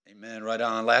Amen. Right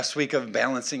on. Last week of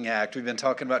Balancing Act, we've been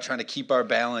talking about trying to keep our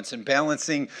balance and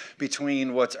balancing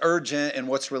between what's urgent and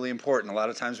what's really important. A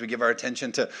lot of times we give our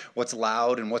attention to what's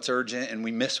loud and what's urgent, and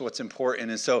we miss what's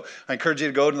important. And so I encourage you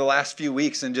to go to the last few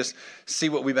weeks and just see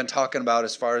what we've been talking about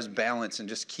as far as balance and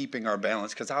just keeping our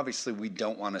balance, because obviously we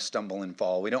don't want to stumble and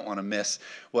fall. We don't want to miss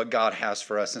what God has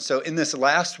for us. And so in this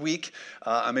last week,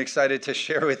 I'm excited to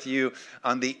share with you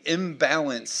on the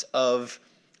imbalance of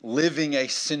living a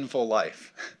sinful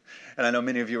life. And I know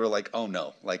many of you are like, oh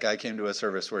no, like I came to a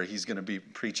service where he's going to be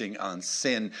preaching on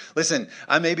sin. Listen,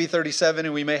 I may be 37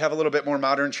 and we may have a little bit more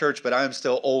modern church, but I am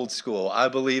still old school. I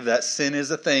believe that sin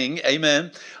is a thing.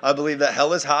 Amen. I believe that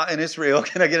hell is hot and it's real.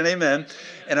 Can I get an amen?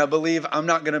 And I believe I'm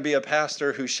not going to be a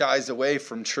pastor who shies away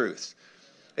from truth.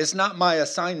 It's not my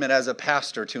assignment as a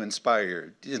pastor to inspire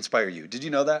you. Did you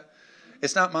know that?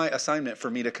 It's not my assignment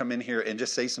for me to come in here and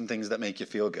just say some things that make you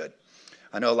feel good.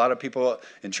 I know a lot of people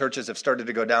in churches have started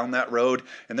to go down that road,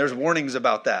 and there's warnings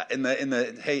about that. In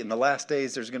the last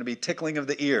days, there's going to be tickling of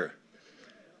the ear.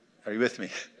 Are you with me?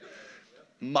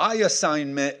 My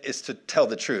assignment is to tell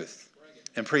the truth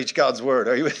and preach God's word.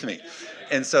 Are you with me?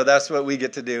 And so that's what we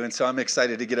get to do. And so I'm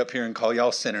excited to get up here and call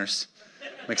y'all sinners.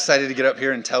 I'm excited to get up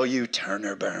here and tell you, turn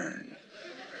or burn.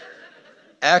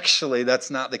 Actually,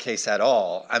 that's not the case at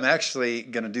all. I'm actually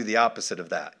going to do the opposite of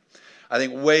that. I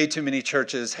think way too many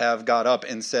churches have got up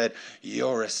and said,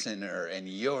 you're a sinner and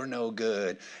you're no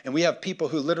good. And we have people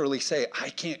who literally say, I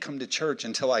can't come to church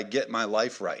until I get my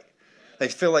life right. They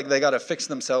feel like they got to fix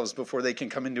themselves before they can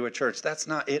come into a church. That's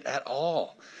not it at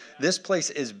all. This place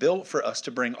is built for us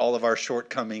to bring all of our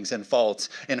shortcomings and faults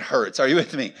and hurts. Are you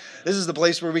with me? This is the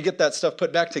place where we get that stuff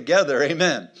put back together.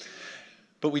 Amen.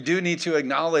 But we do need to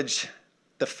acknowledge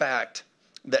the fact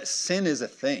that sin is a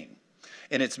thing.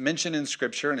 And it's mentioned in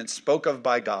Scripture, and it's spoke of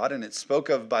by God, and it's spoke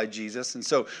of by Jesus. And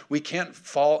so we can't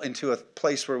fall into a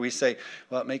place where we say,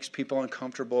 well, it makes people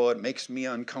uncomfortable, it makes me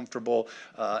uncomfortable,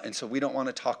 and so we don't want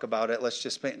to talk about it. Let's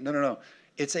just no.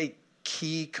 It's a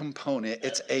key component.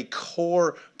 It's a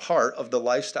core part of the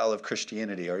lifestyle of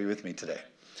Christianity. Are you with me today?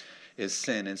 Is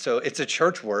sin. And so it's a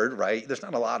church word, right? There's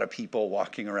not a lot of people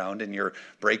walking around in your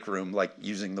break room like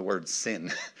using the word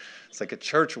sin. It's like a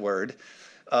church word.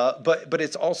 But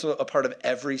it's also a part of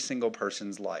every single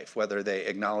person's life, whether they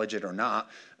acknowledge it or not.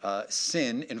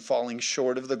 Sin and falling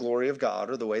short of the glory of God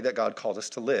or the way that God called us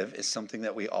to live is something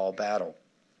that we all battle.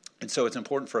 And so it's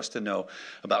important for us to know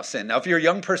about sin. Now, if you're a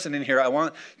young person in here, I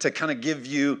want to kind of give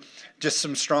you just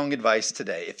some strong advice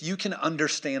today. If you can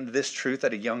understand this truth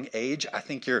at a young age, I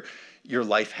think you're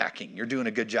life hacking. You're doing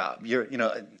a good job.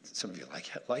 Some of you are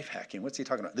like, life hacking? What's he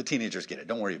talking about? The teenagers get it.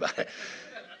 Don't worry about it.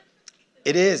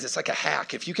 It is. It's like a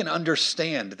hack. If you can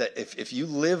understand that if you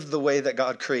live the way that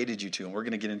God created you to, and we're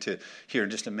going to get into here in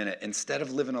just a minute, instead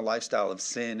of living a lifestyle of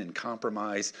sin and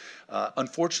compromise,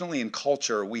 unfortunately in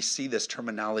culture, we see this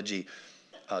terminology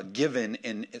given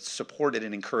and it's supported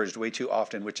and encouraged way too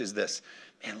often, which is this,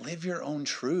 man, live your own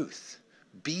truth.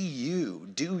 Be you.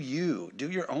 Do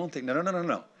your own thing.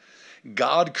 No.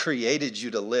 God created you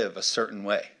to live a certain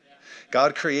way.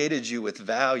 God created you with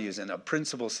values and a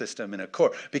principle system and a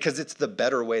core because it's the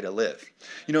better way to live.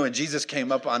 You know, when Jesus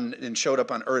came up and showed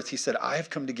up on earth, he said, I have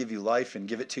come to give you life and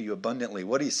give it to you abundantly.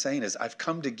 What he's saying is, I've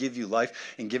come to give you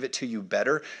life and give it to you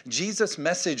better. Jesus'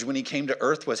 message when he came to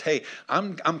earth was, hey,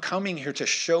 I'm coming here to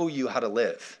show you how to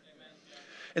live.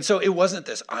 And so it wasn't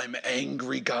this, I'm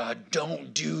angry, God,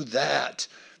 don't do that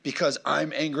because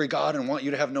I'm angry, God, and want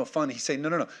you to have no fun. He's saying,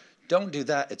 no, don't do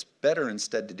that. It's better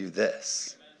instead to do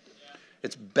this.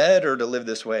 It's better to live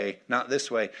this way, not this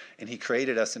way. And he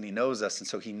created us and he knows us. And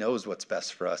so he knows what's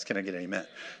best for us. Can I get an amen?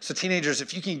 So teenagers,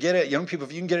 if you can get it, young people,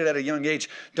 if you can get it at a young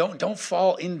age, don't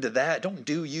fall into that. Don't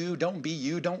do you. Don't be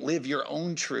you. Don't live your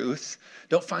own truth.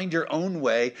 Don't find your own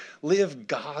way. Live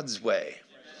God's way.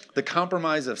 The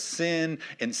compromise of sin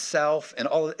and self and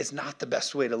all is not the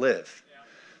best way to live.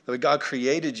 The way God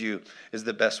created you is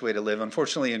the best way to live.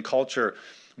 Unfortunately, in culture,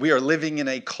 we are living in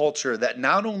a culture that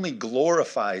not only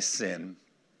glorifies sin,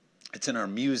 it's in our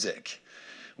music.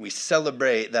 We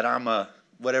celebrate that I'm a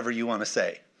whatever you want to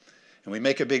say. And we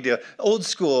make a big deal. Old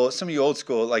school, some of you old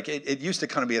school, like it used to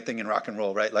kind of be a thing in rock and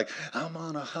roll, right? Like, I'm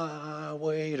on a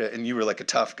highway to, and you were like a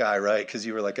tough guy, right? Because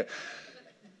you were like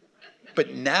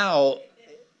but now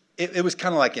it was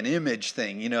kind of like an image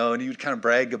thing, and you'd kind of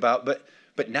brag about,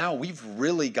 but now we've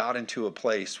really got into a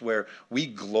place where we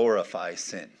glorify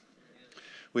sin.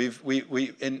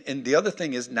 And the other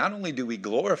thing is, not only do we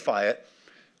glorify it,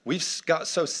 we've got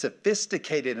so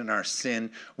sophisticated in our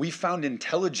sin, we found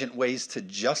intelligent ways to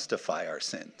justify our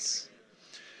sins.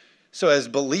 So as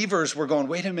believers, we're going,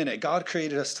 wait a minute, God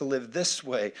created us to live this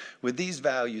way with these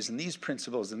values and these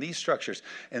principles and these structures.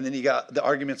 And then you got the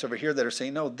arguments over here that are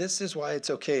saying, no, this is why it's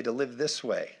okay to live this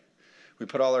way. We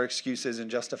put all our excuses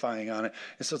and justifying on it.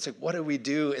 And so it's like, what do we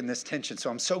do in this tension? So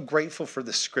I'm so grateful for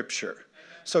the scripture.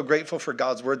 So grateful for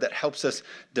God's word that helps us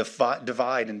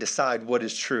divide and decide what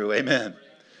is true. Amen.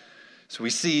 So we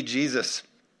see Jesus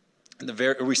in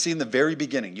the very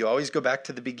beginning. You always go back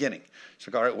to the beginning. It's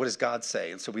like, all right, what does God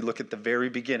say? And so we look at the very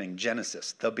beginning,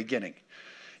 Genesis, the beginning.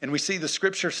 And we see the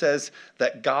scripture says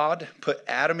that God put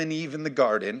Adam and Eve in the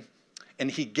garden,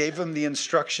 and he gave them the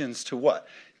instructions to what?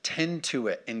 Tend to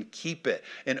it and keep it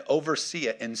and oversee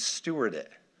it and steward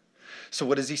it. So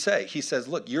what does he say? He says,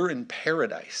 look, you're in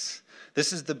paradise.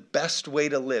 This is the best way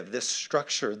to live. This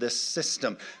structure, this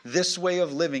system, this way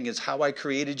of living is how I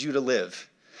created you to live.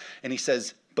 And he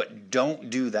says, but don't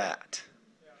do that.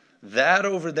 That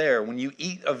over there, when you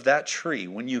eat of that tree,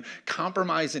 when you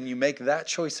compromise and you make that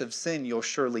choice of sin, you'll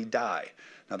surely die.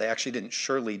 Now, they actually didn't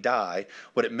surely die.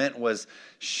 What it meant was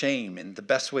shame and the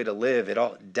best way to live.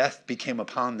 Death became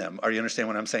upon them. Are you understand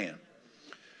what I'm saying?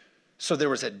 So there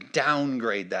was a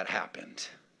downgrade that happened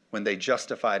when they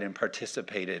justified and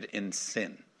participated in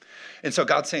sin. And so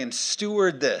God's saying,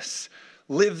 steward this.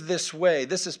 Live this way.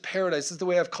 This is paradise. This is the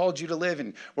way I've called you to live.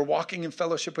 And we're walking in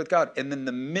fellowship with God. And then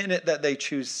the minute that they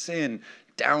choose sin,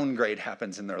 downgrade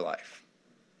happens in their life.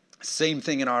 Same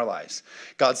thing in our lives.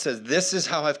 God says, this is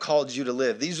how I've called you to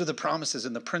live. These are the promises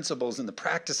and the principles and the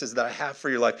practices that I have for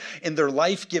your life. And they're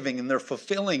life-giving and they're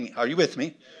fulfilling. Are you with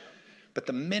me? But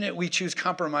the minute we choose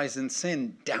compromise and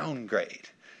sin, downgrade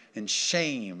and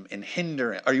shame and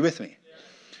hinder. Are you with me?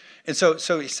 And so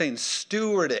he's saying,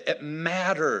 steward it. It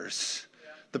matters.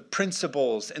 The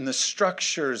principles and the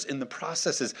structures and the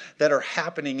processes that are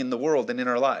happening in the world and in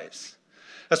our lives.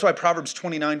 That's why Proverbs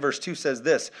 29 verse 2 says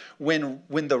this, when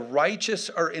the righteous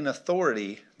are in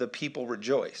authority, the people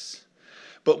rejoice.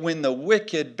 But when the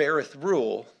wicked beareth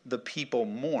rule, the people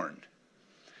mourn.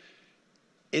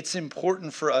 It's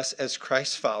important for us as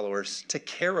Christ followers to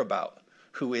care about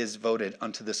who is voted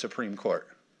unto the Supreme Court.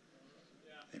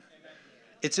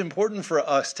 It's important for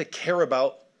us to care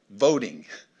about voting.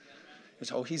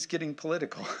 Oh, he's getting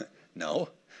political. No,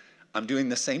 I'm doing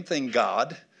the same thing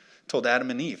God told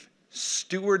Adam and Eve.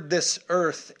 Steward this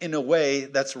earth in a way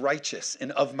that's righteous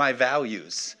and of my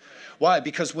values. Why?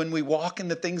 Because when we walk in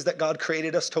the things that God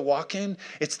created us to walk in,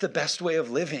 it's the best way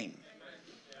of living.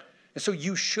 And so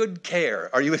you should care,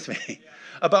 are you with me?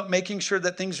 About making sure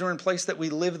that things are in place, that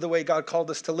we live the way God called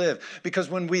us to live. Because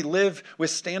when we live with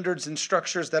standards and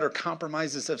structures that are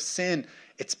compromises of sin,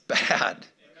 it's bad.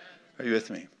 Are you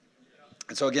with me?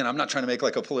 And so again, I'm not trying to make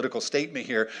like a political statement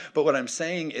here, but what I'm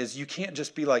saying is you can't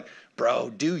just be like, bro,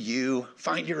 do you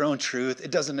find your own truth?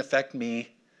 It doesn't affect me.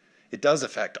 It does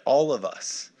affect all of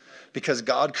us because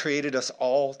God created us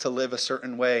all to live a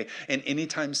certain way. And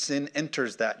anytime sin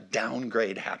enters, that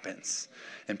downgrade happens.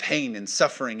 And pain and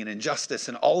suffering and injustice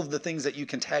and all of the things that you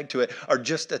can tag to it are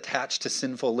just attached to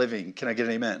sinful living. Can I get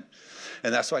an amen?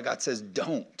 And that's why God says,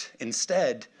 don't.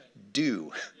 Instead,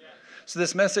 do. So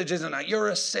this message isn't like, you're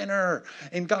a sinner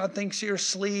and God thinks you're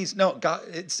sleaze. No, God,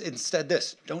 it's instead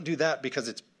this. Don't do that because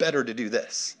it's better to do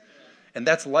this. And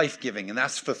that's life-giving and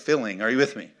that's fulfilling. Are you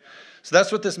with me? So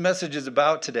that's what this message is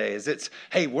about today.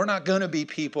 Hey, we're not going to be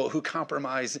people who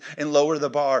compromise and lower the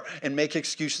bar and make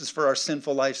excuses for our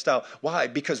sinful lifestyle. Why?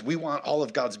 Because we want all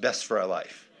of God's best for our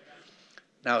life.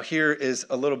 Now, here is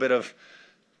a little bit of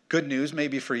good news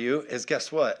maybe for you is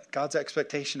guess what? God's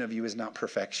expectation of you is not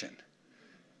perfection.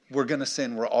 We're going to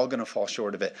sin. We're all going to fall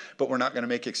short of it. But we're not going to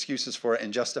make excuses for it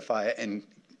and justify it and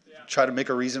try to make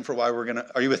a reason for why we're going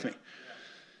to. Are you with me?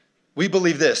 We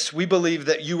believe this. We believe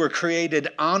that you were created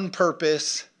on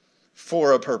purpose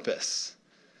for a purpose.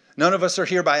 None of us are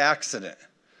here by accident.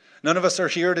 None of us are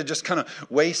here to just kind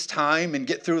of waste time and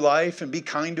get through life and be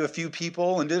kind to a few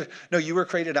people. No, you were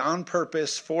created on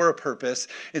purpose for a purpose.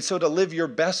 And so to live your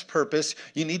best purpose,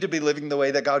 you need to be living the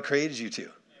way that God created you to.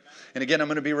 And again, I'm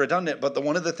going to be redundant, but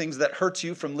one of the things that hurts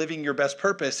you from living your best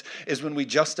purpose is when we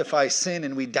justify sin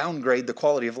and we downgrade the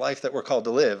quality of life that we're called to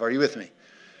live. Are you with me?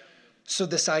 So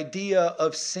this idea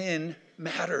of sin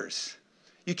matters.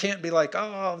 You can't be like,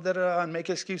 and make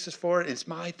excuses for it. It's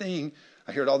my thing.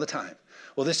 I hear it all the time.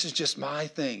 Well, this is just my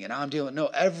thing, and I'm dealing. No,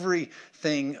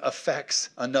 everything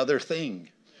affects another thing.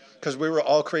 Because we were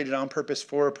all created on purpose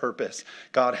for a purpose.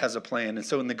 God has a plan. And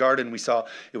so in the garden we saw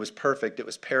it was perfect. It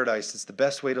was paradise. It's the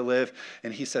best way to live.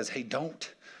 And he says, hey,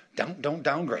 don't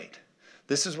downgrade.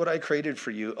 This is what I created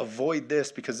for you. Avoid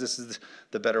this because this is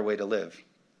the better way to live.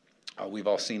 We've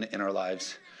all seen it in our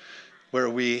lives where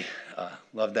we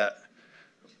love that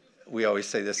We always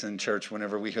say this in church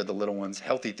whenever we hear the little ones,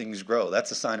 healthy things grow.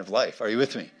 That's a sign of life. Are you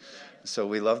with me? So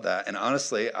we love that. And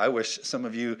honestly, I wish some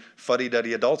of you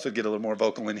fuddy-duddy adults would get a little more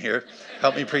vocal in here.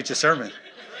 Help me preach a sermon.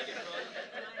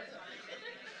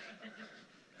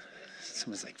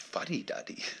 Someone's like,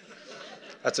 fuddy-duddy.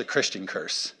 That's a Christian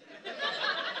curse.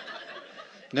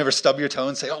 Never stub your toe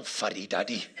and say, oh,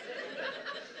 fuddy-duddy.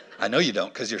 I know you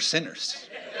don't because you're sinners.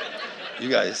 You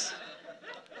guys.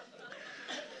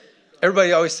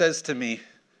 Everybody always says to me,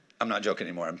 I'm not joking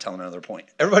anymore, I'm telling another point.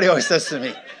 Everybody always says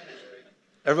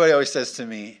to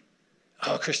me,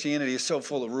 oh, Christianity is so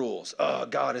full of rules. Oh,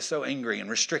 God is so angry and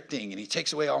restricting, and he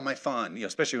takes away all my fun,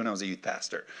 especially when I was a youth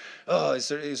pastor. Oh,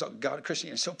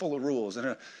 Christianity is so full of rules.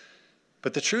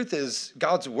 But the truth is,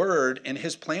 God's word and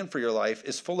his plan for your life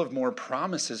is full of more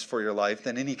promises for your life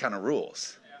than any kind of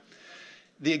rules.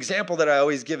 The example that I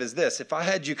always give is this. If I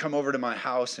had you come over to my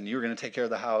house and you were going to take care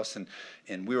of the house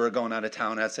and we were going out of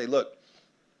town, I'd say, look,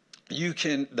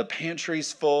 the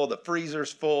pantry's full, the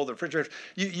freezer's full, the refrigerator,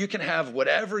 you can have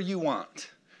whatever you want.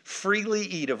 Freely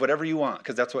eat of whatever you want,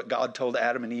 because that's what God told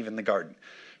Adam and Eve in the garden.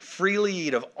 Freely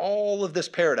eat of all of this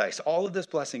paradise. All of this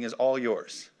blessing is all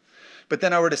yours. But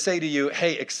then I were to say to you,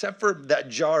 hey, except for that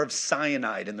jar of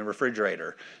cyanide in the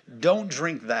refrigerator, don't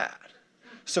drink that.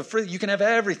 So you can have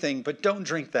everything, but don't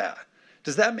drink that.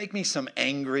 Does that make me some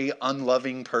angry,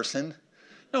 unloving person?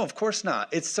 No, of course not.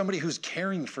 It's somebody who's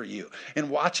caring for you and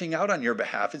watching out on your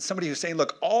behalf. It's somebody who's saying,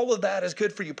 look, all of that is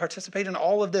good for you. Participate in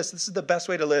all of this. This is the best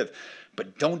way to live.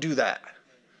 But don't do that.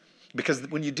 Because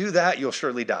when you do that, you'll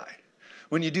surely die.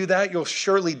 When you do that, you'll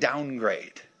surely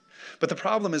downgrade. But the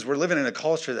problem is we're living in a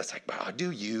culture that's like, wow,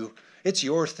 do you? It's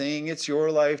your thing. It's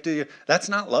your life. Do you? That's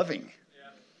not loving.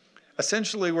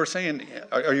 Essentially, we're saying,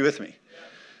 are you with me?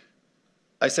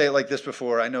 I say it like this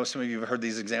before. I know some of you have heard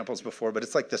these examples before, but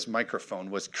it's like this microphone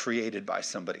was created by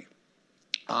somebody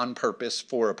on purpose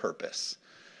for a purpose.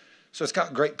 So it's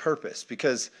got great purpose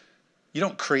because you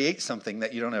don't create something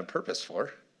that you don't have purpose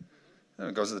for. And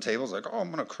it goes to the table, it's like, oh,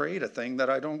 I'm going to create a thing that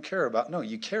I don't care about. No,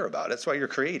 you care about it. That's why you're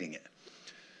creating it.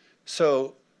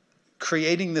 So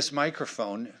creating this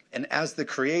microphone, and as the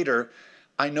creator,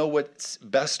 I know what's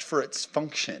best for its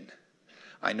function.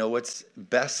 I know what's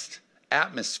best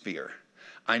atmosphere.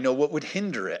 I know what would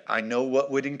hinder it. I know what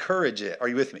would encourage it. Are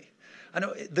you with me? I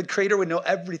know the creator would know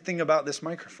everything about this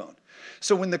microphone.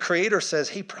 So when the creator says,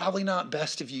 hey, probably not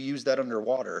best if you use that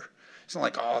underwater, it's not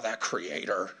like, oh, that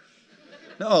creator.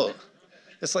 No,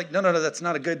 it's like, no, that's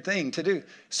not a good thing to do.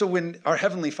 So when our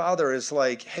Heavenly Father is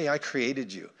like, hey, I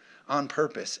created you on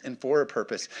purpose and for a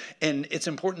purpose. And it's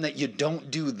important that you don't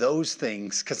do those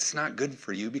things because it's not good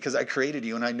for you because I created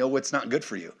you and I know what's not good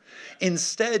for you.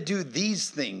 Instead, do these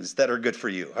things that are good for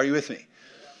you. Are you with me?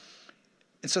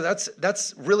 And so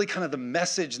that's really kind of the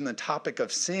message and the topic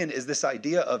of sin is this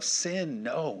idea of sin,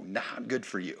 no, not good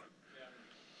for you.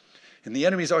 And the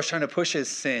enemy's always trying to push his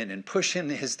sin and push in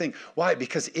his thing. Why?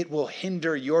 Because it will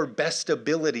hinder your best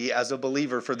ability as a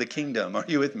believer for the kingdom. Are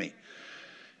you with me?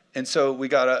 And so we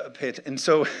got to pay attention. And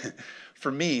so for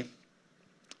me,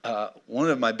 one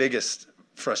of my biggest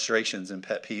frustrations and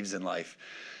pet peeves in life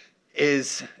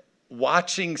is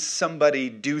watching somebody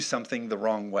do something the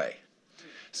wrong way.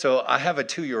 So I have a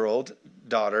 2-year-old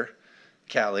daughter,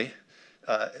 Callie.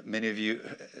 Many of you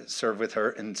serve with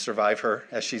her and survive her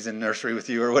as she's in nursery with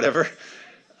you or whatever.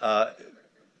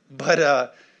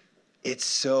 But it's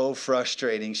so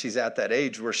frustrating. She's at that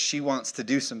age where she wants to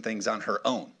do some things on her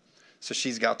own. So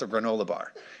she's got the granola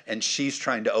bar, and she's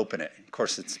trying to open it. Of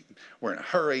course, we're in a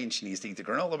hurry, and she needs to eat the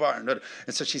granola bar.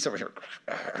 And so she's over here,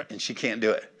 and she can't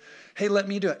do it. Hey, let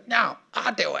me do it. No,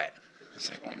 I'll do it. It's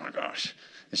like, oh, my gosh.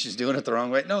 And she's doing it the wrong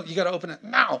way. No, you got to open it.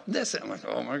 No, this. I'm like,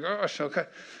 oh, my gosh, okay.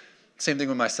 Same thing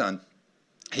with my son.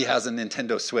 He has a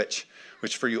Nintendo Switch,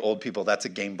 which for you old people, that's a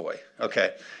Game Boy,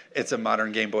 okay? It's a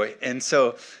modern Game Boy. And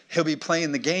so he'll be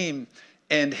playing the game,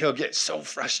 and he'll get so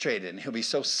frustrated, and he'll be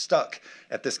so stuck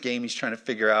at this game. He's trying to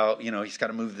figure out, he's got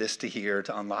to move this to here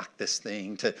to unlock this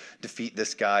thing, to defeat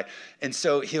this guy. And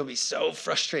so he'll be so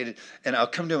frustrated, and I'll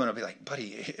come to him, and I'll be like,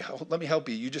 buddy, let me help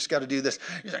you. You just got to do this.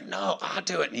 He's like, no, I'll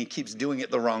do it. And he keeps doing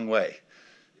it the wrong way.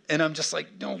 And I'm just like,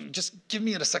 no, just give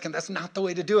me it a second. That's not the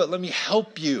way to do it. Let me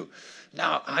help you.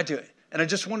 No, I do it. And I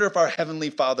just wonder if our Heavenly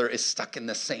Father is stuck in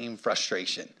the same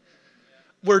frustration.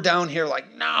 We're down here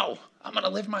like, no, I'm going to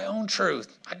live my own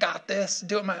truth. I got this,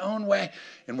 do it my own way.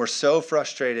 And we're so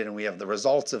frustrated, and we have the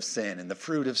results of sin and the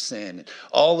fruit of sin and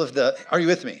all of are you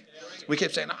with me? We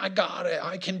keep saying, I got it.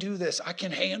 I can do this. I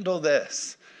can handle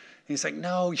this. And he's like,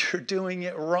 no, you're doing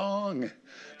it wrong.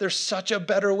 There's such a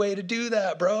better way to do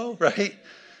that, bro, right?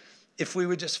 if we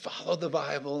would just follow the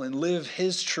Bible and live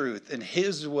his truth and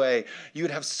his way, you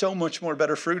would have so much more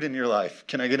better fruit in your life.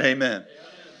 Can I get an amen?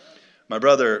 My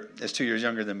brother is 2 years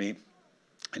younger than me,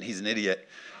 and he's an idiot.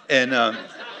 And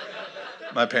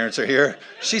my parents are here.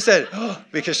 She said, oh,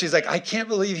 because she's like, I can't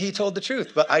believe he told the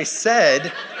truth. But I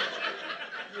said,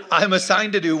 I'm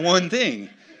assigned to do one thing,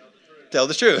 tell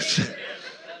the truth.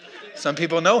 Some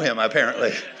people know him,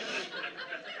 apparently.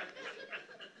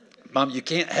 Mom, you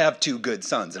can't have two good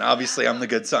sons, and obviously I'm the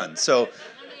good son. So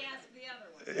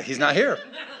he's not here.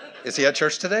 Is he at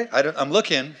church today? I'm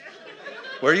looking.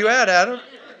 Where are you at, Adam?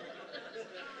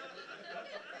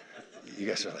 You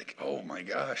guys are like, oh my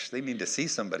gosh, they need to see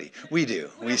somebody. We do.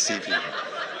 We see people.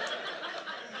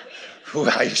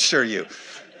 I assure you.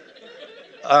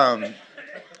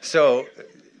 So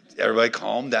everybody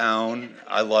calm down.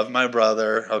 I love my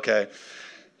brother, okay?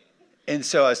 And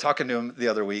so I was talking to him the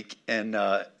other week, and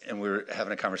we were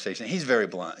having a conversation. He's very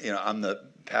blunt. I'm the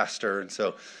pastor, and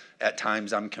so at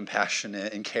times I'm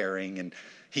compassionate and caring, and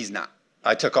he's not.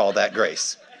 I took all that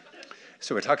grace.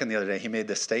 So we're talking the other day. He made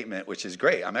this statement, which is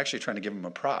great. I'm actually trying to give him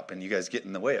a prop, and you guys get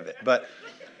in the way of it. But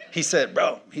he said,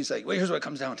 bro, he's like, well, here's what it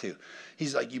comes down to.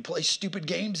 He's like, you play stupid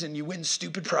games, and you win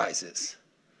stupid prizes.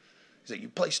 He's like, you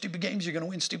play stupid games, you're going to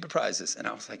win stupid prizes. And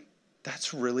I was like,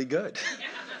 that's really good.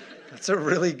 That's a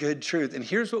really good truth. And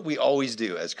here's what we always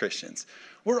do as Christians.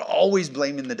 We're always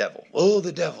blaming the devil. Oh,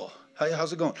 the devil.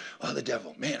 How's it going? Oh, the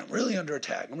devil. Man, I'm really under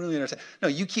attack. No,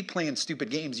 you keep playing stupid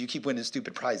games. You keep winning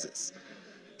stupid prizes.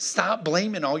 Stop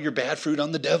blaming all your bad fruit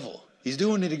on the devil. He's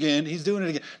doing it again. He's doing it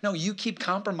again. No, you keep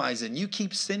compromising. You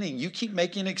keep sinning. You keep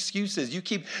making excuses. You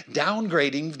keep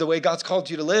downgrading the way God's called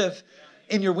you to live,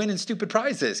 and you're winning stupid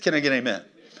prizes. Can I get an amen?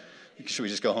 Should we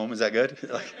just go home? Is that good?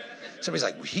 Somebody's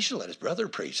like, well, he should let his brother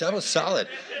preach. That was solid.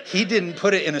 He didn't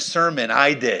put it in a sermon.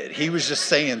 I did. He was just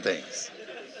saying things.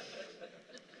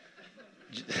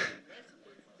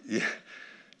 Yeah.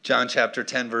 John chapter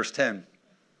 10, verse 10.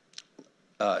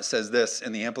 Says this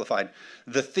in the Amplified.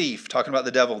 The thief, talking about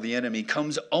the devil, the enemy,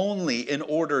 comes only in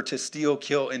order to steal,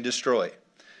 kill, and destroy.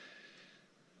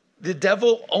 The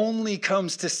devil only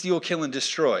comes to steal, kill, and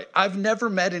destroy. I've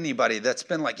never met anybody that's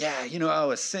been like, yeah, I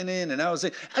was sinning, and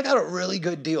I got a really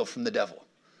good deal from the devil.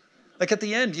 Like at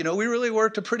the end, we really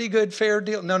worked a pretty good, fair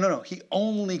deal. No. He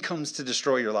only comes to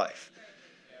destroy your life.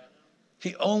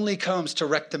 He only comes to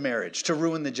wreck the marriage, to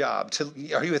ruin the job.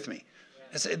 Are you with me?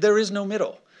 There is no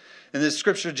middle. In this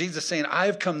scripture, Jesus is saying,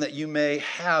 I've come that you may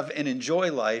have and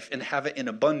enjoy life and have it in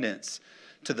abundance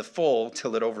to the full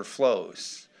till it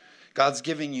overflows. God's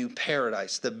giving you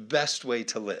paradise, the best way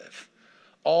to live.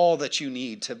 All that you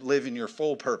need to live in your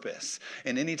full purpose.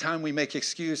 And anytime we make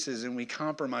excuses and we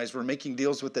compromise, we're making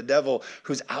deals with the devil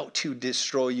who's out to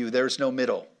destroy you. There's no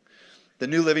middle. The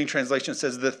New Living Translation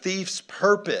says, the thief's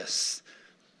purpose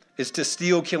is to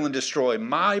steal, kill, and destroy.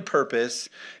 My purpose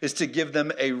is to give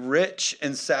them a rich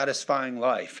and satisfying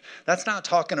life. That's not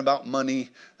talking about money.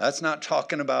 That's not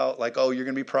talking about like, oh, you're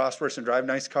going to be prosperous and drive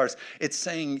nice cars. It's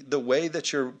saying the way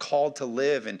that you're called to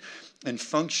live and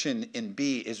function and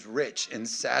be is rich and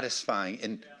satisfying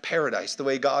in paradise, the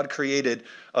way God created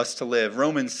us to live.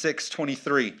 Romans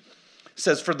 6:23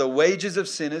 says, for the wages of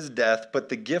sin is death, but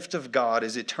the gift of God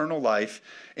is eternal life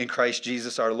in Christ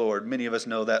Jesus our Lord. Many of us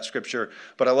know that scripture,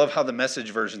 but I love how the Message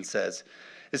version says.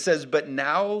 It says, but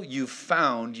now you've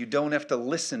found you don't have to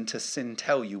listen to sin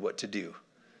tell you what to do.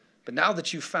 But now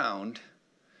that you've found,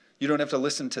 you don't have to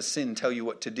listen to sin tell you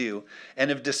what to do,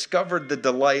 and have discovered the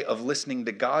delight of listening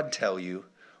to God tell you.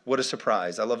 What a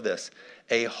surprise. I love this.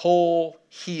 A whole,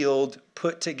 healed,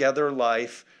 put together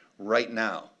life right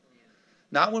now.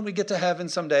 Not when we get to heaven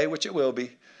someday, which it will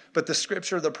be, but the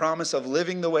scripture, the promise of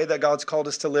living the way that God's called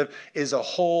us to live is a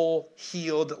whole,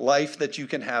 healed life that you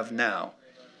can have now.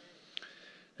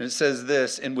 And it says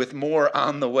this, and with more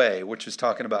on the way, which is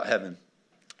talking about heaven.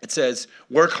 It says,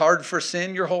 work hard for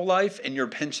sin your whole life, and your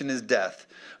pension is death.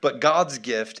 But God's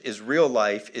gift is real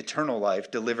life, eternal life,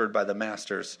 delivered by the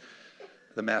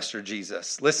Master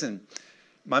Jesus. Listen,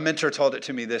 my mentor told it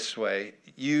to me this way.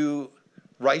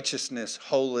 Righteousness,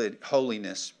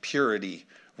 holiness, purity,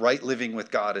 right living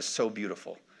with God is so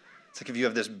beautiful. It's like if you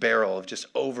have this barrel of just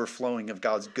overflowing of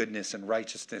God's goodness and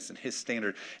righteousness and his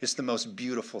standard, it's the most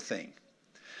beautiful thing.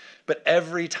 But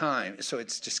every time, so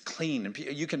it's just clean, and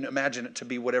you can imagine it to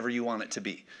be whatever you want it to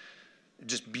be.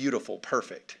 Just beautiful,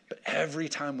 perfect. But every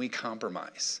time we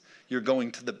compromise, you're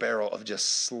going to the barrel of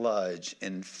just sludge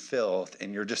and filth,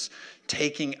 and you're just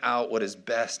taking out what is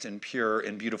best and pure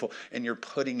and beautiful, and you're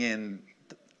putting in.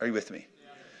 Are you with me?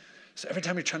 So every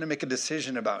time you're trying to make a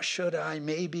decision about should I,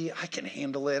 maybe, I can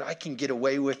handle it, I can get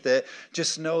away with it,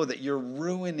 just know that you're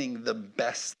ruining the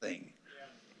best thing.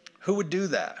 Who would do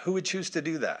that? Who would choose to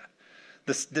do that?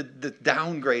 The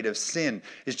downgrade of sin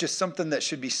is just something that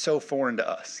should be so foreign to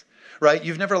us, right?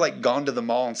 You've never like gone to the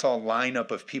mall and saw a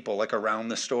lineup of people like around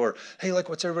the store. Hey, like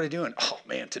what's everybody doing? Oh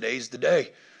man, today's the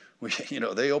day.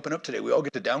 They open up today. We all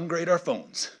get to downgrade our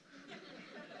phones.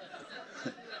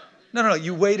 No.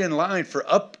 You wait in line for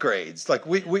upgrades. Like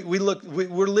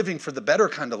we're living for the better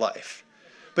kind of life.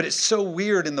 But it's so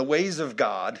weird in the ways of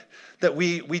God that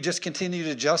we just continue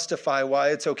to justify why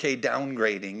it's okay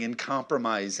downgrading and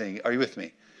compromising. Are you with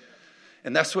me?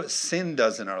 And that's what sin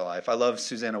does in our life. I love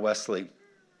Susanna Wesley,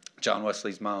 John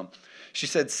Wesley's mom. She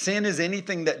said, sin is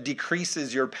anything that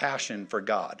decreases your passion for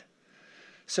God.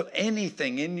 So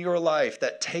anything in your life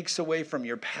that takes away from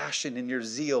your passion and your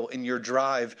zeal and your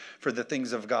drive for the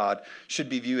things of God should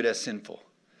be viewed as sinful.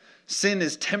 Sin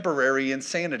is temporary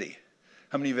insanity.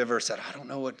 How many of you have ever said, I don't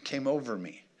know what came over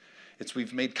me? It's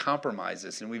we've made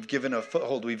compromises and we've given a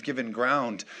foothold, we've given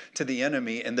ground to the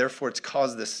enemy, and therefore it's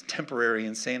caused this temporary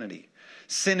insanity.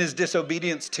 Sin is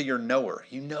disobedience to your knower.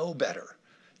 You know better.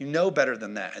 You know better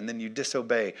than that, and then you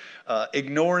disobey.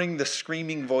 Ignoring the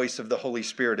screaming voice of the Holy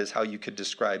Spirit is how you could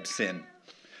describe sin.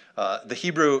 The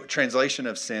Hebrew translation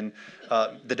of sin,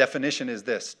 the definition is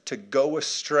this: to go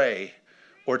astray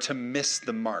or to miss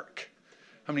the mark.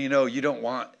 How many of you know you don't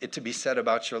want it to be said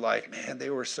about your life, man, they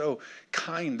were so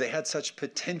kind, they had such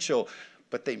potential,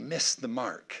 but they missed the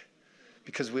mark?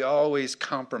 Because we always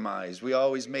compromise, we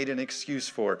always made an excuse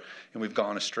for, and we've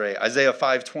gone astray. Isaiah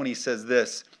 5:20 says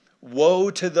this: woe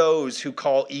to those who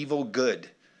call evil good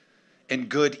and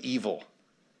good evil,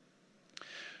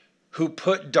 who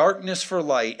put darkness for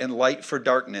light and light for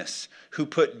darkness, who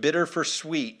put bitter for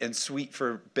sweet and sweet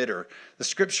for bitter. The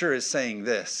scripture is saying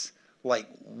this, like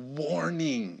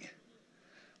warning,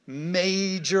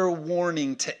 major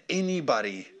warning to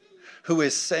anybody who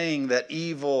is saying that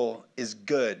evil is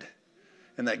good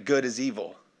and that good is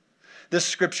evil. This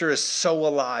scripture is so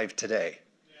alive today.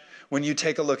 When you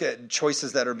take a look at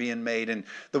choices that are being made and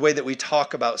the way that we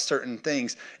talk about certain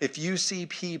things, if you see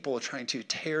people trying to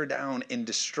tear down and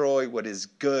destroy what is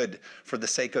good for the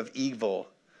sake of evil,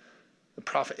 the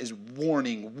prophet is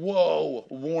warning, whoa,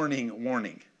 warning,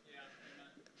 warning.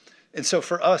 And so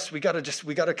for us, we got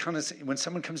to kind of, when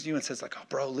someone comes to you and says like, oh,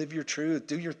 bro, live your truth,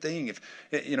 do your thing.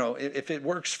 If it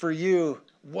works for you,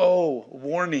 whoa,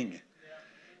 warning.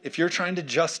 If you're trying to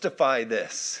justify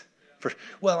this,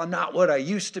 I'm not what I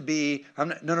used to be.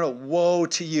 No, woe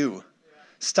to you.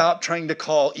 Stop trying to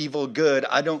call evil good.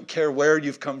 I don't care where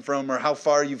you've come from or how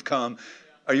far you've come.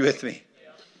 Are you with me?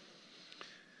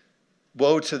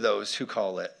 Woe to those who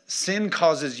call it. Sin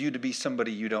causes you to be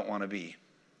somebody you don't want to be.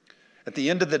 At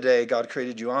the end of the day, God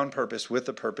created you on purpose, with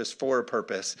a purpose, for a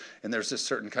purpose, and there's this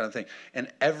certain kind of thing.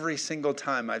 And every single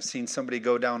time I've seen somebody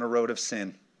go down a road of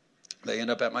sin, they end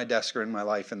up at my desk or in my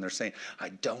life and they're saying, I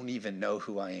don't even know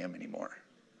who I am anymore.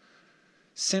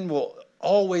 Sin will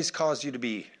always cause you to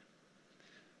be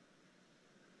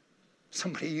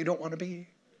somebody you don't want to be.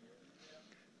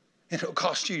 It will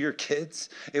cost you your kids.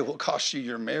 It will cost you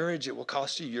your marriage. It will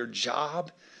cost you your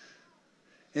job.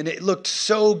 And it looked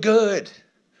so good.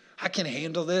 I can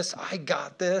handle this. I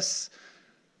got this.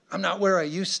 I'm not where I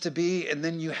used to be. And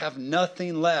then you have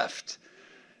nothing left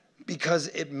because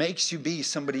it makes you be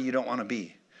somebody you don't want to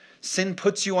be. Sin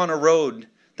puts you on a road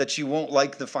that you won't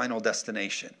like the final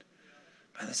destination.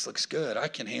 Man, this looks good. I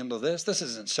can handle this. This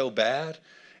isn't so bad.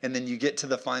 And then you get to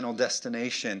the final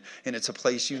destination and it's a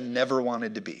place you never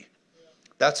wanted to be.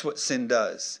 That's what sin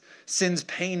does. Sin's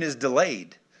pain is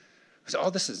delayed.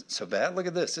 Oh, this isn't so bad. Look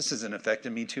at this. This isn't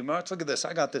affecting me too much. Look at this.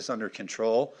 I got this under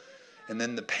control. And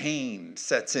then the pain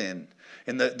sets in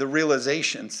and the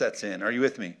realization sets in. Are you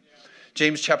with me?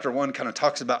 James chapter 1 kind of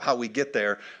talks about how we get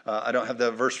there. I don't have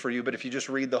the verse for you, but if you just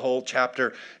read the whole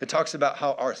chapter, it talks about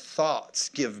how our thoughts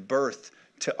give birth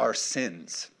to our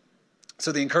sins.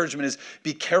 So the encouragement is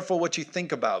be careful what you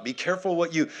think about. Be careful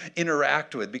what you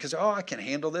interact with because, I can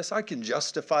handle this. I can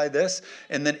justify this.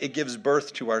 And then it gives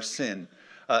birth to our sin.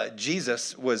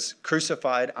 Jesus was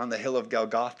crucified on the hill of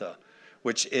Golgotha,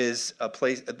 which is a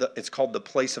place, it's called the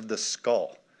place of the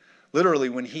skull. Literally,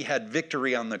 when he had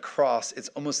victory on the cross, it's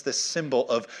almost this symbol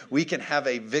of we can have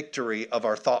a victory of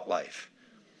our thought life.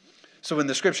 So when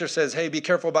the scripture says, hey, be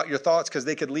careful about your thoughts because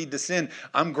they could lead to sin,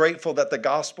 I'm grateful that the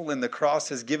gospel and the cross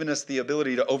has given us the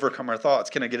ability to overcome our thoughts.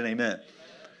 Can I get an amen?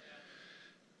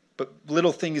 But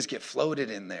little things get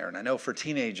floated in there. And I know for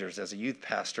teenagers, as a youth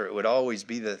pastor, it would always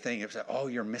be the thing of,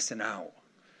 you're missing out.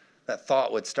 That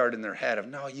thought would start in their head of,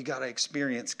 no, you got to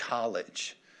experience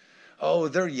college. Oh,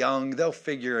 they're young. They'll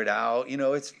figure it out.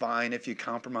 It's fine if you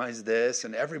compromise this.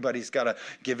 And everybody's got to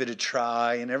give it a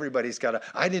try. And everybody's got to,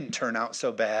 I didn't turn out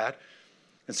so bad.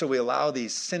 And so we allow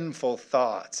these sinful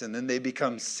thoughts, and then they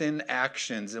become sin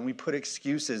actions, and we put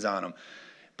excuses on them.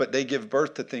 But they give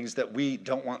birth to things that we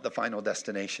don't want the final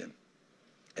destination.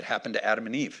 It happened to Adam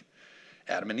and Eve.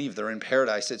 Adam and Eve, they're in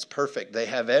paradise. It's perfect. They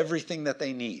have everything that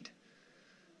they need.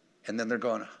 And then they're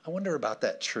going, I wonder about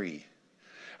that tree.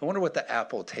 I wonder what the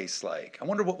apple tastes like. I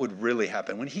wonder what would really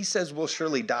happen. When he says we'll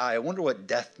surely die, I wonder what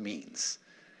death means.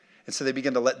 And so they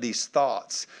begin to let these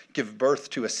thoughts give birth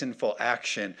to a sinful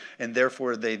action, and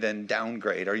therefore they then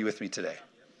downgrade. Are you with me today?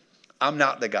 I'm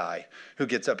not the guy who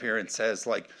gets up here and says,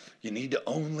 like, you need to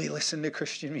only listen to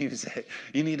Christian music.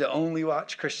 You need to only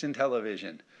watch Christian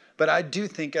television. But I do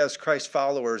think as Christ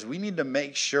followers, we need to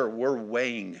make sure we're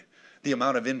weighing the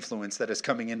amount of influence that is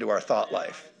coming into our thought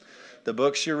life. The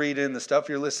books you're reading, the stuff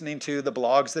you're listening to, the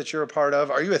blogs that you're a part of.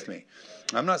 Are you with me?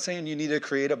 I'm not saying you need to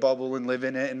create a bubble and live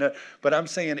in it, but I'm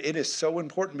saying it is so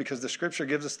important because the scripture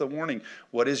gives us the warning.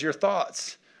 What is your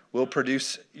thoughts will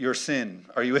produce your sin.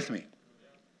 Are you with me?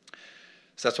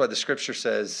 So that's why the scripture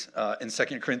says in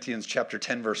 2 Corinthians chapter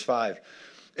 10, verse 5,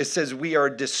 it says, we are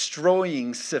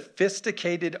destroying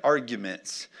sophisticated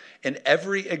arguments and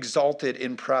every exalted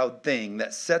and proud thing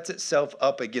that sets itself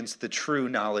up against the true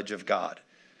knowledge of God.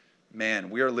 Man,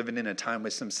 we are living in a time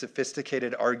with some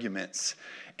sophisticated arguments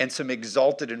and some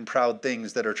exalted and proud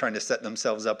things that are trying to set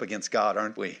themselves up against God,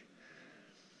 aren't we?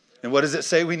 And what does it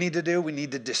say we need to do? We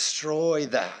need to destroy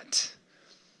that.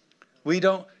 We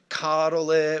don't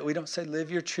coddle it. We don't say, live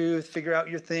your truth, figure out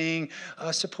your thing,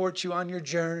 support you on your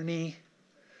journey.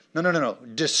 No.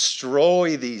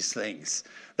 Destroy these things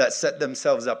that set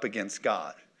themselves up against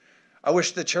God. I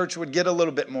wish the church would get a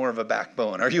little bit more of a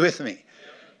backbone. Are you with me?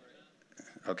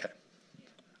 Okay.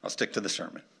 I'll stick to the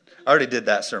sermon. I already did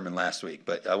that sermon last week,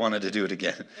 but I wanted to do it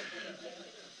again.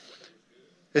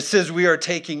 It says we are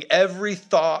taking every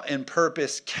thought and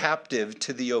purpose captive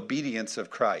to the obedience of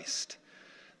Christ.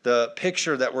 The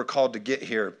picture that we're called to get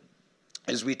here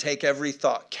is we take every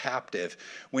thought captive.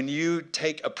 When you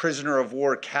take a prisoner of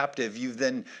war captive, you've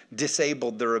then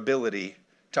disabled their ability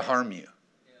to harm you.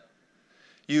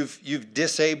 You've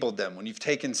disabled them. When you've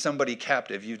taken somebody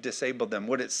captive, you've disabled them.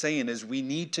 What it's saying is we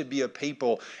need to be a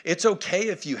people. It's okay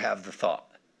if you have the thought.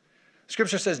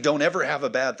 Scripture says don't ever have a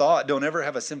bad thought. Don't ever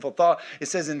have a sinful thought. It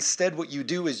says instead what you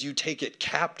do is you take it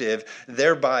captive,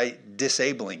 thereby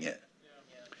disabling it.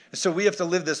 So we have to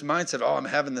live this mindset, I'm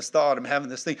having this thought, I'm having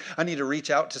this thing. I need to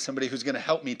reach out to somebody who's going to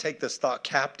help me take this thought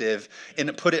captive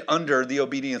and put it under the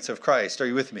obedience of Christ. Are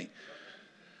you with me?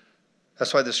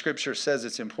 That's why the scripture says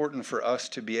it's important for us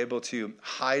to be able to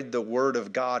hide the word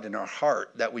of God in our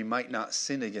heart that we might not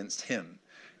sin against him.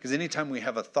 Because anytime we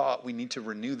have a thought, we need to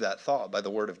renew that thought by the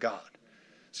word of God.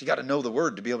 So you got to know the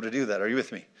word to be able to do that. Are you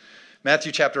with me?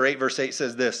 Matthew chapter 8, verse 8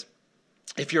 says this,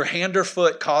 if your hand or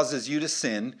foot causes you to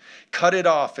sin, cut it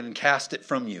off and cast it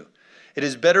from you. It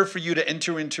is better for you to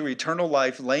enter into eternal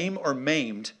life lame or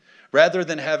maimed rather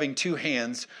than having 2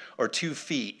 hands or 2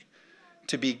 feet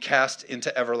to be cast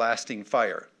into everlasting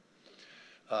fire.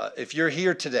 If you're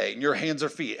here today and your hands or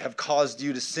feet have caused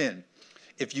you to sin,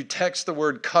 if you text the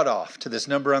word cut off to this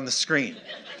number on the screen,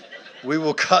 we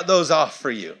will cut those off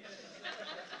for you.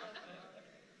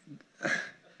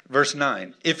 Verse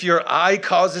 9, if your eye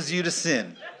causes you to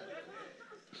sin,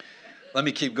 let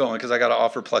me keep going because I got to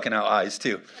offer plucking out eyes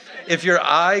too. If your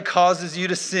eye causes you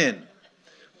to sin,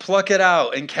 pluck it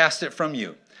out and cast it from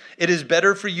you. It is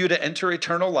better for you to enter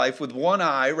eternal life with 1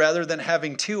 eye rather than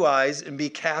having 2 eyes and be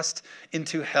cast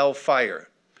into hell fire.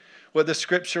 What the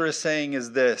scripture is saying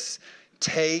is this,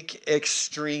 take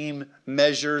extreme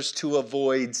measures to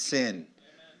avoid sin.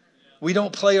 We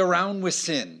don't play around with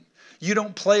sin. You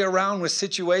don't play around with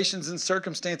situations and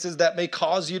circumstances that may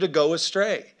cause you to go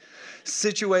astray.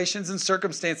 Situations and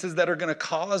circumstances that are going to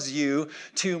cause you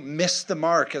to miss the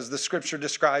mark as the scripture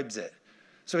describes it.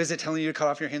 So is it telling you to cut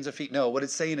off your hands and feet? No, what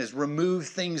it's saying is remove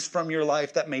things from your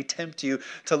life that may tempt you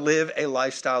to live a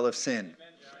lifestyle of sin.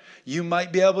 You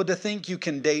might be able to think you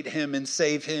can date him and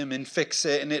save him and fix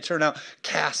it, and it turned out,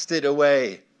 cast it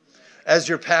away. As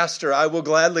your pastor, I will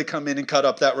gladly come in and cut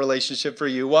up that relationship for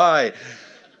you. Why?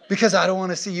 Because I don't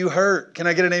want to see you hurt. Can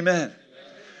I get an amen?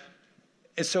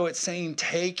 And so it's saying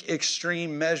take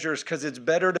extreme measures because it's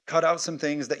better to cut out some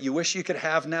things that you wish you could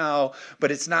have now,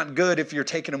 but it's not good if you're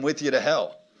taking them with you to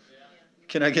hell.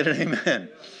 Can I get an amen?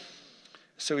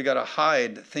 So we got to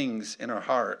hide things in our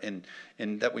heart and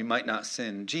that we might not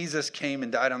sin. Jesus came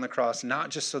and died on the cross, not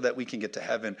just so that we can get to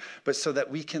heaven, but so that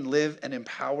we can live an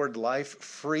empowered life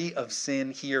free of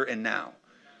sin here and now.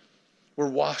 We're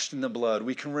washed in the blood.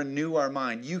 We can renew our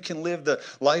mind. You can live the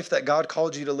life that God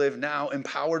called you to live now,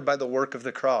 empowered by the work of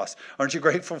the cross. Aren't you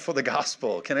grateful for the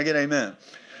gospel? Can I get amen?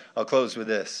 I'll close with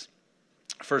this.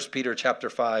 1 Peter chapter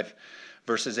 5,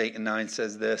 verses 8 and 9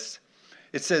 says this.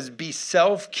 It says, be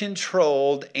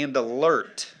self-controlled and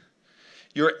alert.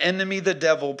 Your enemy, the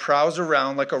devil, prowls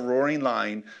around like a roaring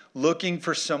lion, looking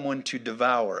for someone to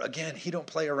devour. Again, he don't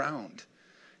play around.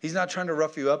 He's not trying to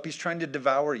rough you up. He's trying to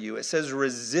devour you. It says,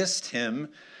 resist him,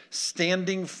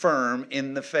 standing firm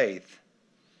in the faith.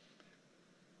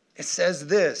 It says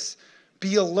this,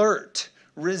 be alert,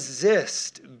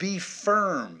 resist, be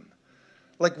firm.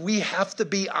 Like we have to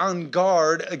be on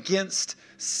guard against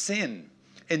sin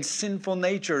and sinful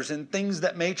natures and things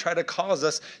that may try to cause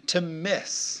us to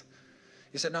miss.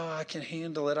 You said, no, I can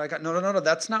handle it. No.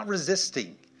 That's not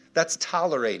resisting. That's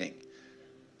tolerating.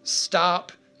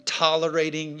 Stop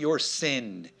tolerating your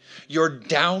sin. You're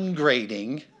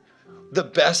downgrading the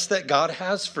best that God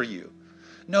has for you.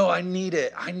 No, I need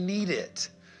it.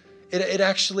 It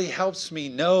actually helps me.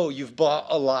 No, you've bought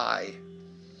a lie.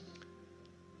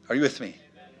 Are you with me?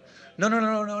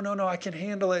 No, I can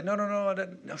handle it.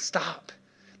 No, stop.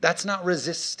 That's not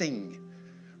resisting.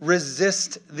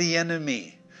 Resist the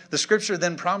enemy. The scripture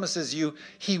then promises you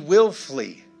he will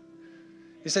flee.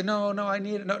 You say, no, I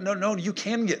need it. No, you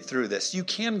can get through this. You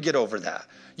can get over that.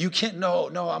 You can't, no,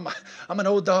 I'm an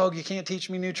old dog. You can't teach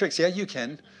me new tricks. Yeah, you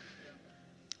can.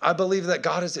 I believe that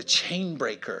God is a chain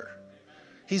breaker.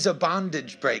 He's a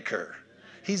bondage breaker.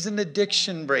 He's an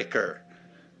addiction breaker.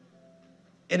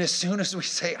 And as soon as we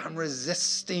say, I'm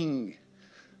resisting,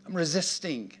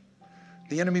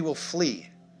 the enemy will flee.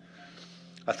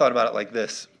 I thought about it like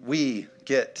this. We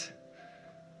get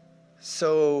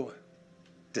so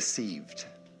deceived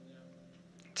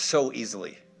so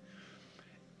easily.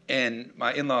 And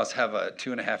my in-laws have a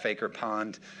 2.5 acre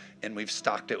pond, and we've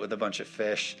stocked it with a bunch of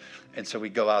fish. And so we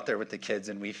go out there with the kids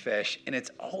and we fish. And it's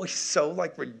always so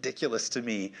ridiculous to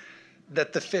me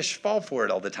that the fish fall for it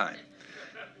all the time.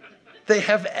 They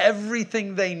have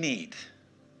everything they need.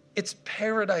 It's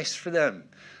paradise for them.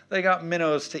 They got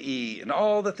minnows to eat and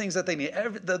all the things that they need.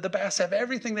 The bass have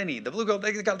everything they need. The bluegill,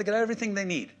 they got everything they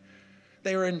need.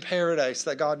 They are in paradise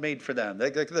that God made for them. They're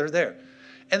there.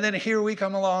 And then here we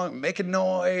come along making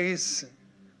noise,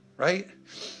 right?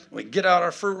 We get out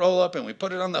our fruit roll up and we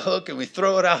put it on the hook and we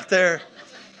throw it out there.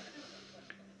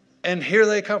 And here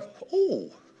they come.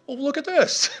 Oh, look at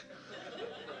this.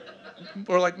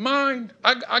 We're like, mine.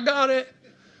 I got it.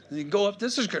 And you go up,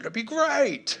 this is going to be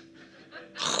great.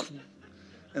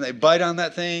 And they bite on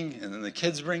that thing, and then the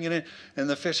kids bring it in, and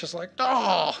the fish is like,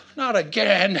 oh, not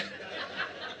again.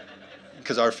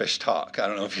 Because our fish talk. I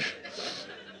don't know if you...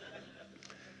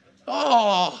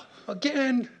 Oh,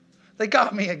 again. They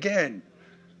got me again.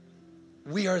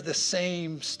 We are the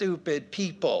same stupid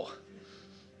people.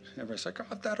 Everybody's like,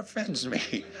 oh, that offends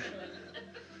me.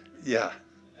 Yeah.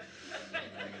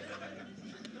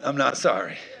 I'm not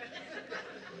sorry.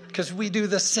 Because we do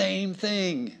the same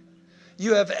thing.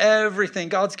 You have everything.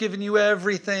 God's given you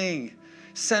everything.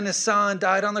 Sent his son,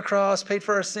 died on the cross, paid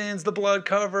for our sins. The blood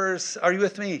covers. Are you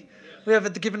with me? We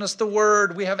have given us the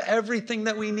word. We have everything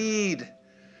that we need.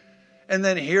 And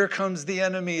then here comes the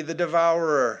enemy, the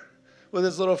devourer, with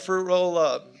his little fruit roll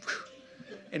up.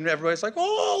 And everybody's like,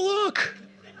 oh, look,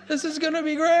 this is going to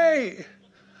be great.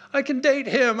 I can date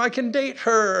him. I can date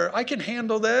her. I can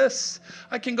handle this.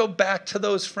 I can go back to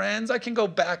those friends. I can go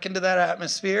back into that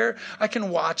atmosphere. I can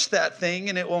watch that thing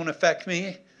and it won't affect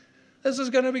me. This is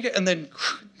going to be good. And then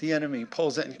the enemy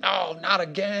pulls in. Oh, not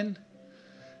again.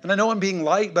 And I know I'm being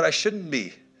light, but I shouldn't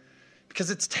be.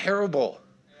 Because it's terrible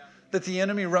that the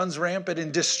enemy runs rampant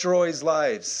and destroys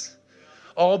lives.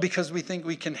 All because we think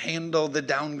we can handle the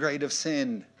downgrade of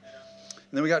sin.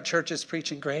 And then we got churches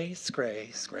preaching grace,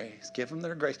 grace, grace. Give them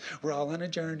their grace. We're all on a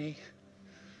journey.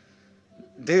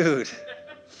 Dude.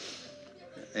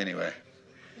 Anyway.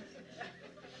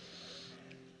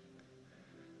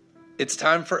 It's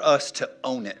time for us to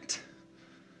own it.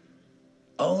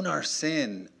 Own our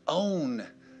sin. Own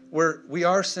where we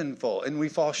are sinful and we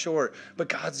fall short. But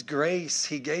God's grace,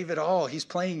 he gave it all. He's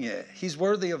playing it. He's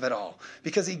worthy of it all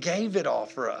because he gave it all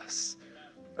for us.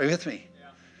 Are you with me?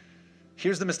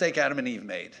 Here's the mistake Adam and Eve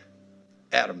made.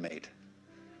 Adam made.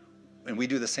 And we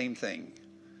do the same thing.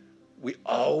 We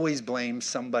always blame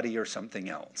somebody or something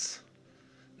else.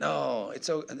 No,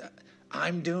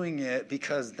 I'm doing it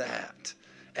because that.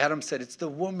 Adam said, it's the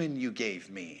woman you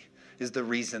gave me is the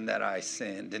reason that I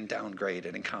sinned and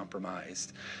downgraded and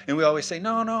compromised. And we always say,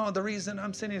 no, the reason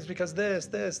I'm sinning is because this.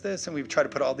 And we try to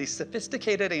put all these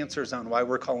sophisticated answers on why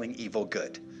we're calling evil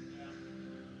good.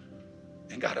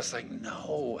 And God is like,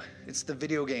 no, it's the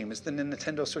video game. It's the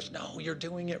Nintendo Switch. No, you're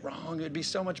doing it wrong. It would be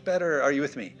so much better. Are you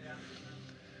with me? Yeah.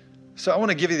 So I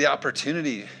want to give you the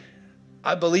opportunity.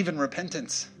 I believe in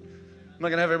repentance. I'm not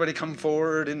going to have everybody come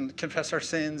forward and confess our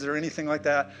sins or anything like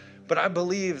that. But I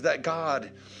believe that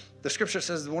God, the scripture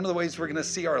says one of the ways we're going to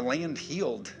see our land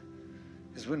healed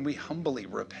is when we humbly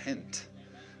repent,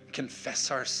 confess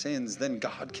our sins. Then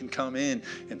God can come in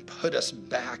and put us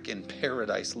back in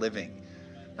paradise living.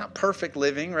 Not perfect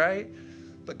living, right?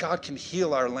 But God can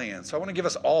heal our land. So I want to give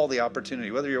us all the opportunity,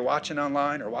 whether you're watching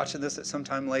online or watching this at some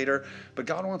time later. But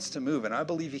God wants to move, and I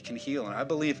believe he can heal. And I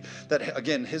believe that,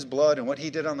 again, his blood and what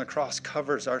he did on the cross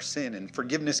covers our sin, and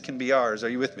forgiveness can be ours. Are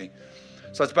you with me?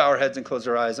 So let's bow our heads and close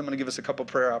our eyes. I'm going to give us a couple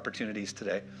prayer opportunities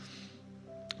today.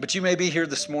 But you may be here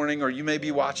this morning, or you may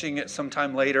be watching it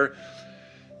sometime later,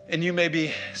 and you may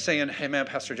be saying, hey, man,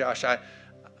 Pastor Josh,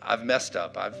 I've messed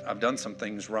up. I've done some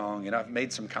things wrong, and I've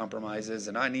made some compromises,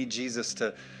 and I need Jesus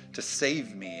to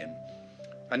save me, and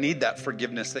I need that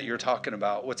forgiveness that you're talking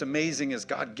about. What's amazing is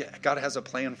God has a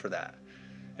plan for that.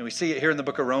 And we see it here in the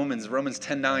book of Romans. Romans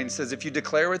 10:9 says, if you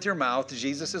declare with your mouth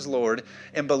Jesus is Lord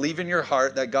and believe in your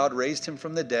heart that God raised him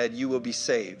from the dead, you will be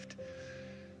saved.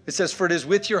 It says, for it is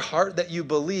with your heart that you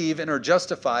believe and are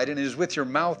justified, and it is with your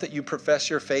mouth that you profess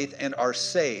your faith and are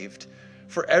saved.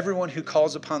 For everyone who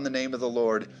calls upon the name of the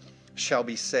Lord shall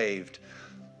be saved.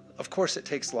 Of course, it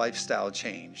takes lifestyle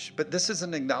change, but this is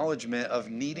an acknowledgement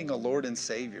of needing a Lord and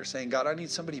Savior, saying, God, I need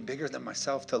somebody bigger than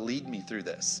myself to lead me through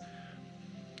this.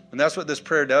 And that's what this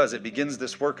prayer does. It begins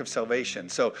this work of salvation.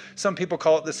 So some people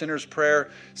call it the sinner's prayer.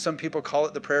 Some people call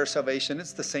it the prayer of salvation.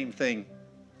 It's the same thing.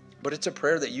 But it's a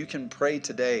prayer that you can pray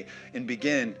today and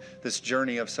begin this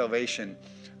journey of salvation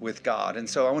with God. And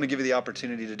so I want to give you the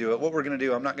opportunity to do it. What we're going to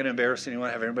do, I'm not going to embarrass anyone,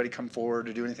 have everybody come forward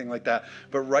or do anything like that.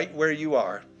 But right where you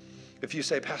are, if you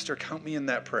say, Pastor, count me in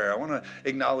that prayer. I want to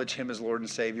acknowledge him as Lord and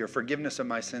Savior, forgiveness of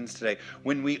my sins today.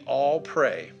 When we all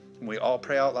pray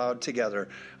out loud together,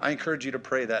 I encourage you to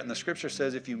pray that. And the scripture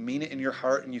says if you mean it in your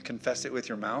heart and you confess it with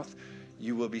your mouth,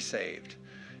 you will be saved.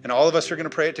 And all of us are going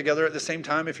to pray it together at the same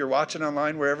time. If you're watching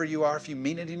online, wherever you are, if you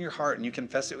mean it in your heart and you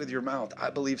confess it with your mouth, I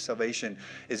believe salvation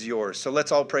is yours. So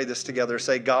let's all pray this together.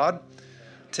 Say, God,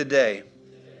 today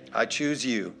I choose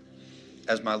you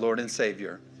as my Lord and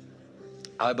Savior.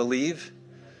 I believe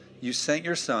you sent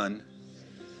your Son,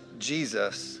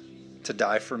 Jesus, to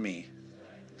die for me.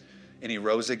 And he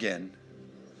rose again.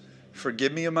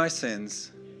 Forgive me of my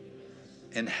sins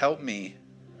and help me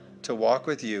to walk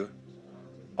with you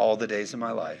all the days of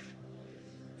my life.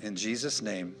 In Jesus'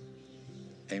 name,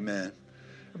 amen.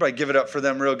 Everybody give it up for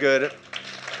them real good.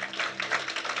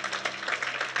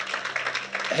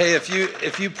 Hey,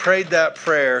 if you prayed that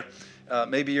prayer,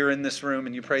 maybe you're in this room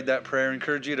and you prayed that prayer, I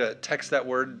encourage you to text that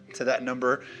word to that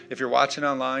number. If you're watching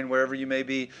online, wherever you may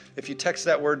be, if you text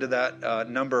that word to that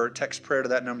number, text prayer to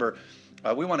that number,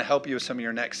 we want to help you with some of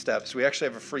your next steps. We actually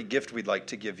have a free gift we'd like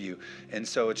to give you. And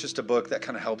so it's just a book that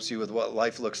kind of helps you with what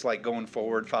life looks like going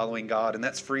forward, following God. And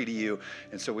that's free to you.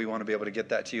 And so we want to be able to get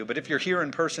that to you. But if you're here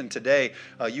in person today,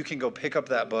 you can go pick up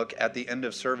that book at the end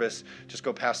of service. Just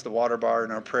go past the water bar in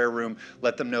our prayer room.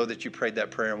 Let them know that you prayed that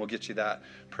prayer, and we'll get you that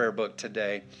prayer book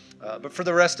today. But for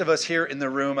the rest of us here in the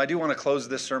room, I do want to close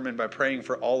this sermon by praying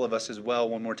for all of us as well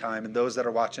one more time, and those that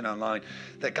are watching online,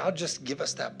 that God just give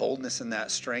us that boldness and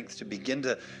that strength to begin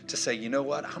to say, you know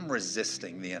what, I'm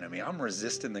resisting the enemy. I'm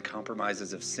resisting the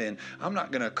compromises of sin. I'm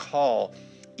not going to call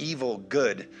evil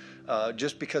good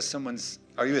just because someone's,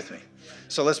 are you with me?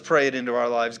 So let's pray it into our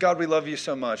lives. God, we love you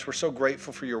so much. We're so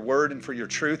grateful for your word and for your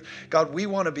truth. God, we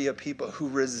want to be a people who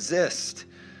resist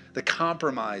the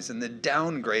compromise and the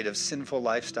downgrade of sinful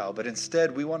lifestyle. But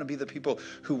instead, we want to be the people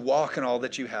who walk in all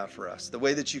that you have for us, the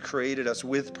way that you created us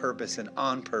with purpose and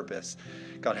on purpose.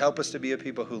 God, help us to be a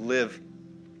people who live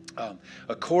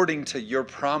according to your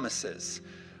promises,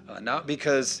 not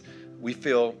because we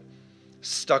feel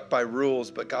stuck by rules,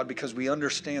 but God, because we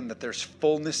understand that there's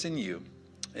fullness in you.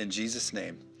 In Jesus'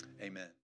 name, amen.